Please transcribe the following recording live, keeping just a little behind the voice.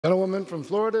Gentlewoman from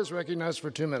Florida is recognized for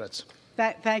 2 minutes.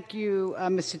 Thank you,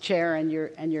 Mr. Chair, and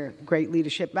your great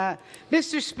leadership.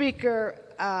 Mr. Speaker,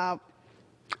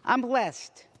 I'm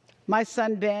blessed. My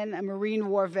son, Ben, a Marine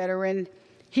War veteran,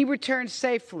 he returned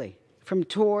safely from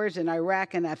tours in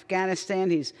Iraq and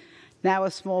Afghanistan. He's now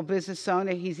a small business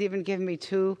owner. He's even given me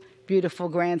 2 beautiful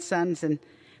grandsons. And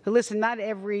listen, not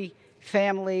every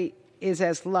family is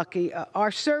as lucky. Our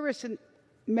service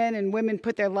men and women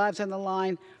put their lives on the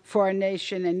line for our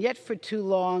nation, and yet for too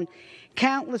long,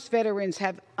 countless veterans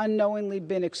have unknowingly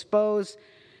been exposed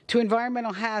to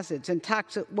environmental hazards and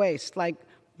toxic waste like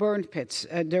burn pits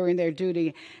during their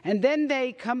duty. And then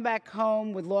they come back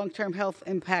home with long-term health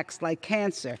impacts like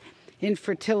cancer,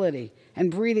 infertility,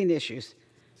 and breathing issues.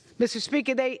 Mr.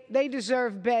 Speaker, they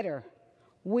deserve better.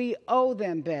 We owe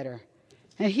them better.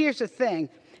 And here's the thing.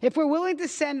 If we're willing to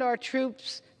send our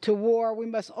troops to war, we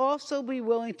must also be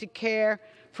willing to care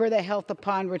for their health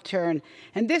upon return.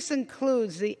 And this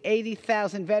includes the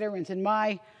 80,000 veterans in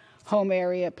my home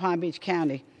area, Palm Beach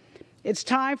County. It's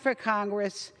time for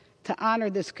Congress to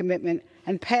honor this commitment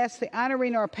and pass the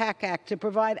Honoring Our Pact Act to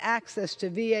provide access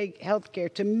to VA health care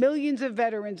to millions of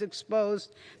veterans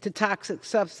exposed to toxic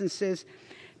substances.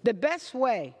 The best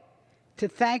way to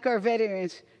thank our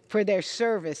veterans for their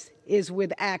service is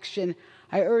with action.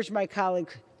 I urge my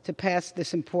colleagues to pass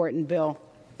this important bill,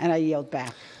 and I yield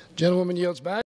back. Gentlewoman yields back.